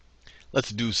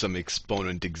Let's do some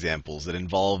exponent examples that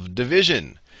involve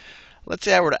division. Let's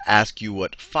say I were to ask you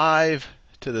what 5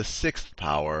 to the 6th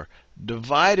power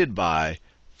divided by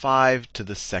 5 to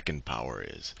the 2nd power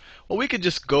is. Well, we could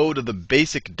just go to the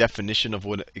basic definition of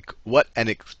what an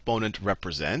exponent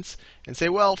represents and say,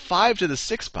 well, 5 to the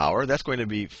 6th power, that's going to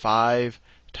be 5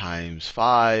 times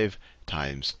 5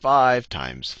 times 5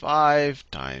 times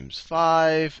 5 times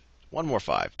 5. One more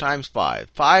 5 times 5.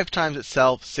 5 times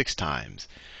itself 6 times.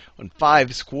 When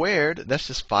 5 squared, that's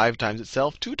just 5 times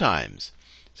itself 2 times.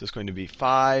 So it's going to be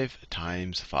 5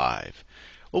 times 5.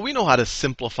 Well, we know how to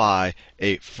simplify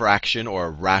a fraction or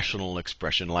a rational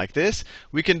expression like this.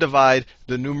 We can divide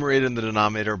the numerator and the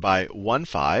denominator by 1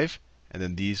 5, and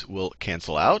then these will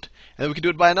cancel out. And then we can do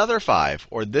it by another 5,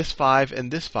 or this 5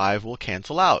 and this 5 will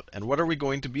cancel out. And what are we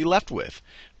going to be left with?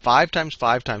 5 times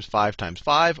 5 times 5 times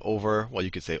 5 over, well,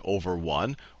 you could say over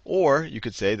 1, or you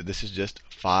could say that this is just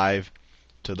 5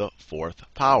 to the 4th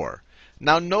power.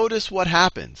 Now notice what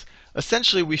happens.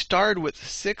 Essentially, we started with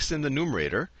 6 in the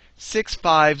numerator, 6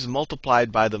 5s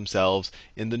multiplied by themselves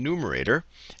in the numerator,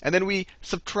 and then we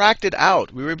subtracted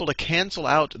out. We were able to cancel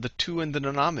out the 2 in the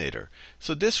denominator.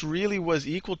 So this really was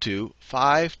equal to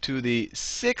 5 to the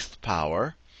 6th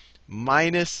power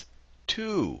minus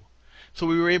 2. So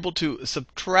we were able to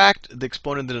subtract the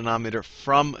exponent in the denominator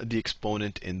from the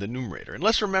exponent in the numerator. And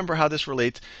let's remember how this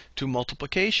relates to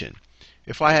multiplication.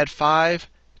 If I had 5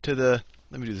 to the,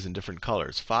 let me do this in different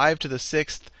colors, 5 to the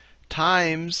 6th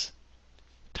times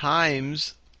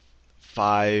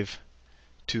 5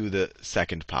 to the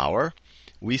 2nd power,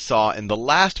 we saw in the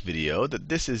last video that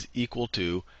this is equal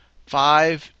to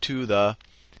 5 to the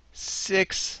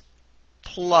 6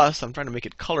 plus, I'm trying to make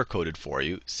it color coded for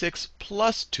you, 6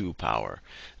 plus 2 power.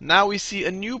 Now we see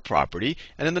a new property,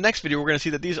 and in the next video we're going to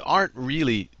see that these aren't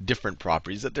really different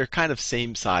properties, that they're kind of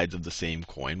same sides of the same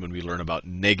coin when we learn about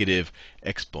negative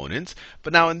exponents.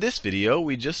 But now in this video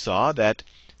we just saw that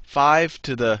 5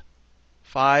 to the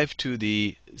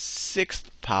 6th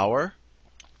power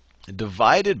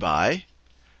divided by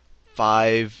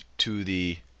 5 to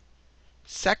the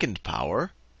 2nd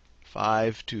power,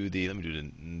 5 to the, let me do it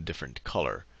in a different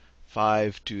color,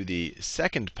 5 to the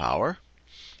 2nd power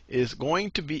is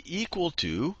going to be equal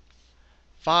to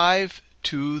 5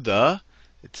 to the,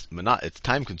 it's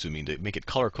time consuming to make it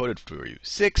color coded for you,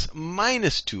 6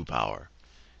 minus 2 power.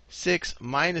 6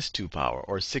 minus 2 power,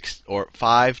 or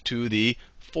 5 to the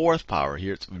 4th power.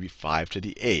 Here it would be 5 to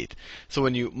the 8th. So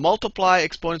when you multiply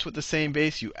exponents with the same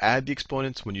base, you add the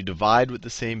exponents. When you divide with the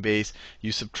same base,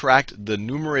 you subtract the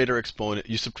numerator exponent,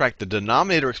 you subtract the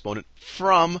denominator exponent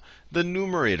from the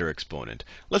numerator exponent.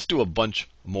 Let's do a bunch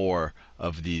more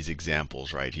of these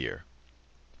examples right here.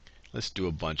 Let's do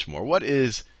a bunch more. What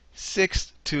is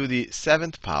 6 to the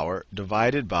 7th power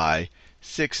divided by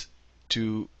 6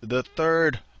 to the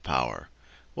 3rd power?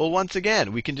 Well, once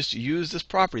again, we can just use this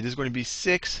property. This is going to be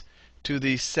 6 to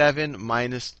the 7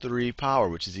 minus 3 power,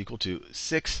 which is equal to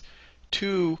 6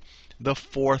 to the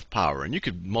 4th power. And you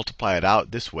could multiply it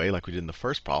out this way, like we did in the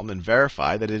first problem, and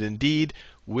verify that it indeed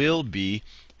will be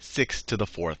 6 to the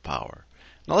 4th power.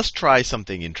 Now let's try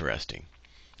something interesting.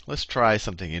 Let's try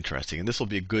something interesting. And this will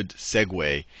be a good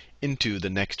segue into the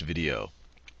next video.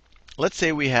 Let's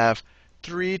say we have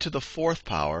 3 to the 4th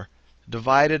power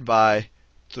divided by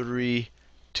 3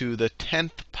 to the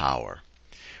 10th power.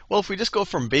 Well, if we just go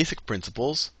from basic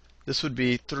principles, this would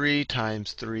be 3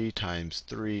 times 3 times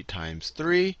 3 times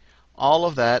 3. All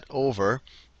of that over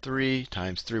 3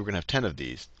 times 3. We're going to have 10 of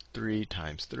these. 3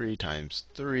 times 3 times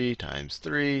 3 times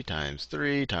 3 times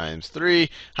 3 times 3.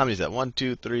 How many is that? 1,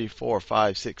 2, 3, 4,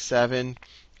 5, 6, 7,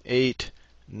 8,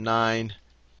 9,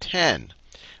 10.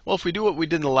 Well, if we do what we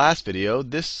did in the last video,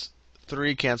 this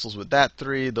 3 cancels with that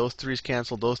 3, those 3's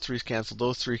cancel, those 3's cancel,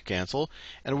 those 3's cancel,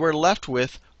 and we're left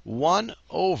with 1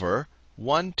 over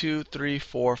 1, 2, 3,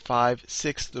 4, 5,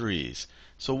 6 3's.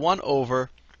 So 1 over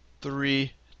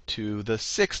 3 to the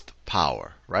 6th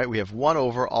power, right? We have 1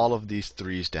 over all of these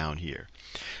 3's down here.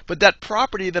 But that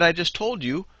property that I just told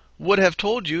you would have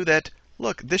told you that,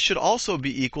 look, this should also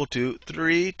be equal to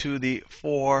 3 to the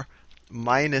 4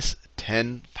 minus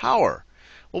 10 power.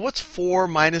 Well, what's 4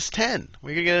 minus 10?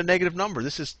 We're going to get a negative number.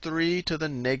 This is 3 to the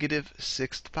negative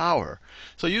 6th power.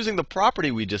 So using the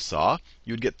property we just saw,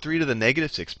 you would get 3 to the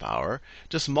negative 6th power.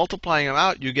 Just multiplying them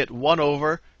out, you get 1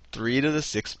 over 3 to the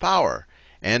 6th power.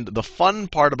 And the fun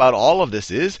part about all of this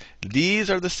is these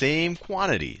are the same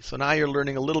quantity. So now you're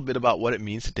learning a little bit about what it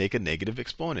means to take a negative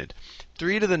exponent.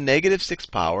 3 to the negative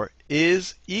 6th power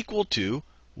is equal to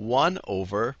 1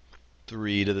 over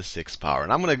 3 to the 6th power.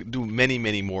 And I'm going to do many,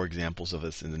 many more examples of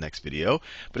this in the next video.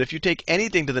 But if you take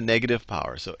anything to the negative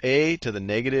power, so a to the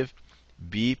negative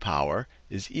b power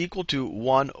is equal to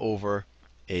 1 over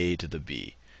a to the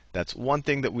b. That's one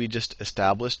thing that we just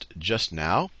established just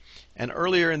now. And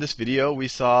earlier in this video, we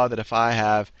saw that if I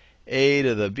have a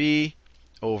to the b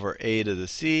over a to the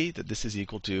c, that this is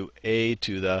equal to a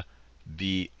to the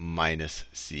b minus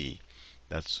c.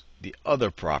 That's the other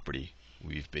property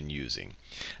we've been using.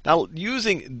 Now,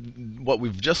 using what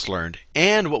we've just learned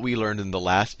and what we learned in the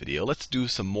last video, let's do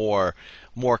some more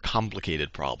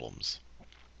complicated problems.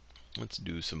 Let's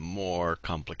do some more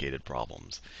complicated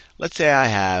problems. Let's say I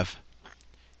have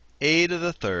a to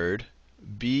the third,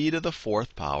 b to the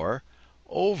fourth power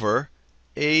over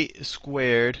a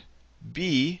squared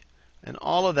b, and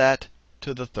all of that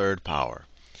to the third power.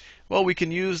 Well, we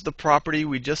can use the property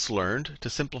we just learned to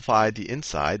simplify the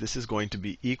inside. This is going to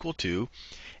be equal to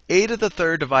a to the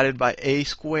third divided by a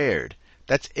squared.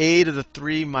 That's a to the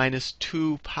 3 minus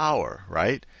 2 power,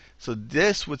 right? So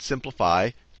this would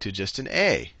simplify to just an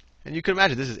a. And you can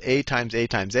imagine this is a times a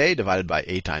times a divided by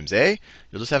a times a.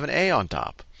 You'll just have an a on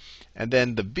top. And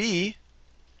then the b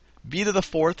to the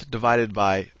fourth divided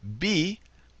by b,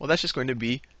 well, that's just going to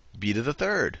be b to the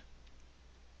third.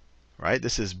 Right?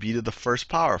 This is b to the first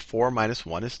power. 4 minus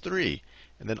 1 is 3.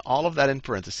 And then all of that in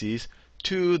parentheses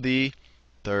to the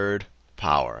third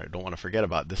power. I don't want to forget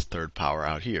about this third power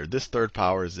out here. This third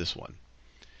power is this one.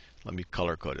 Let me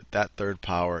color code it. That third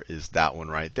power is that one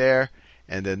right there.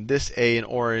 And then this a in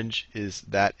orange is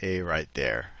that a right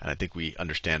there. And I think we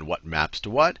understand what maps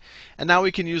to what. And now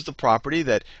we can use the property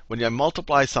that when you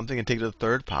multiply something and take it to the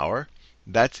third power,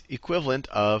 that's equivalent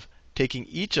of taking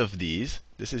each of these.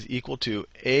 This is equal to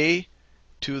a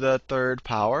to the third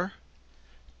power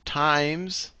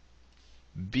times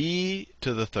b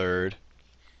to the third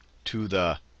to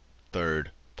the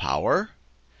third power.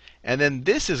 And then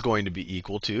this is going to be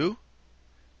equal to,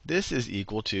 this is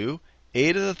equal to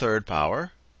a to the third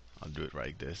power. I'll do it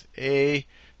like this. A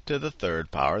to the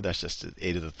third power. That's just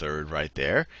a to the third right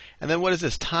there. And then what is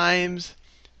this? Times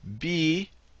b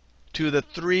to the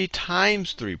 3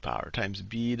 times 3 power, times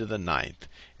b to the ninth.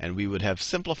 And we would have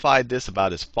simplified this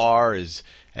about as far as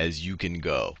you can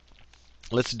go.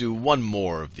 Let's do one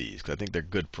more of these, because I think they're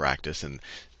good practice and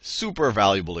super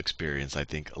valuable experience, I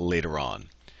think, later on.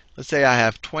 Let's say I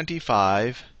have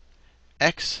 25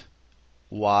 x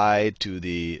y to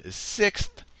the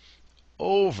sixth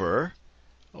over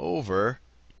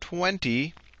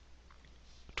 20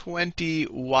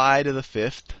 y to the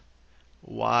fifth,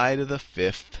 y to the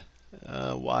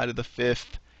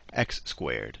fifth x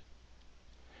squared.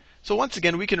 So once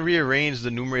again, we can rearrange the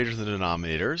numerators and the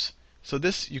denominators. So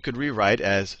this you could rewrite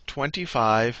as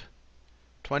 25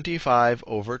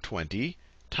 over 20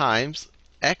 times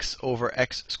x over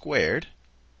x squared.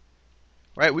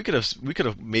 Right? We could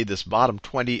have made this bottom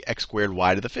 20 x squared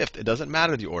y to the fifth. It doesn't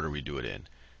matter the order we do it in.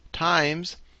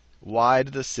 Times y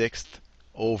to the sixth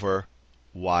over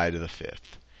y to the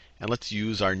fifth. And let's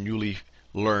use our newly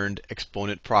learned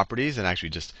exponent properties and actually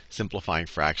just simplifying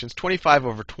fractions. 25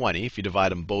 over 20, if you divide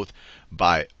them both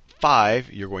by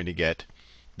 5, you're going to get,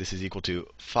 this is equal to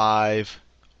 5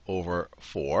 over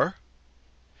 4.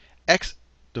 X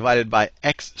divided by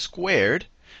x squared.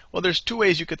 Well, there's two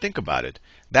ways you could think about it.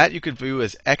 That you could view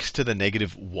as x to the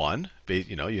negative 1.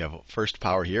 You know, you have a first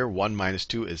power here. 1 minus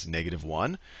 2 is negative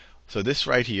 1. So this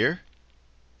right here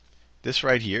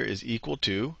is equal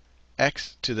to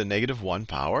x to the negative 1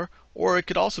 power. Or it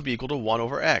could also be equal to 1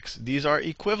 over x. These are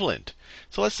equivalent.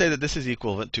 So let's say that this is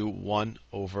equivalent to 1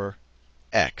 over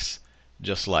x,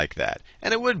 just like that.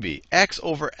 And it would be x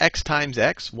over x times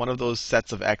x. One of those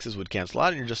sets of x's would cancel out,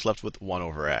 and you're just left with 1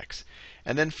 over x.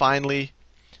 And then finally,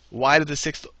 y to the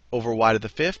sixth over y to the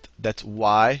fifth. That's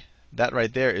y. That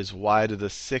right there is y to the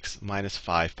 6 minus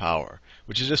 5 power,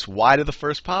 which is just y to the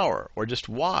first power, or just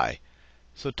y.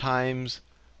 So times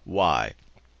y.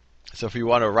 So if you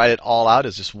want to write it all out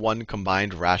as just one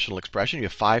combined rational expression, you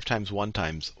have 5 times 1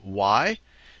 times y,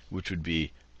 which would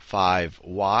be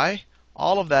 5y.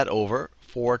 All of that over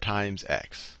 4 times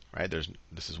x. Right?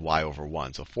 This is y over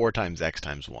 1. So 4 times x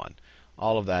times 1.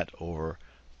 All of that over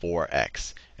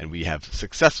 4x. And we have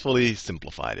successfully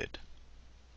simplified it.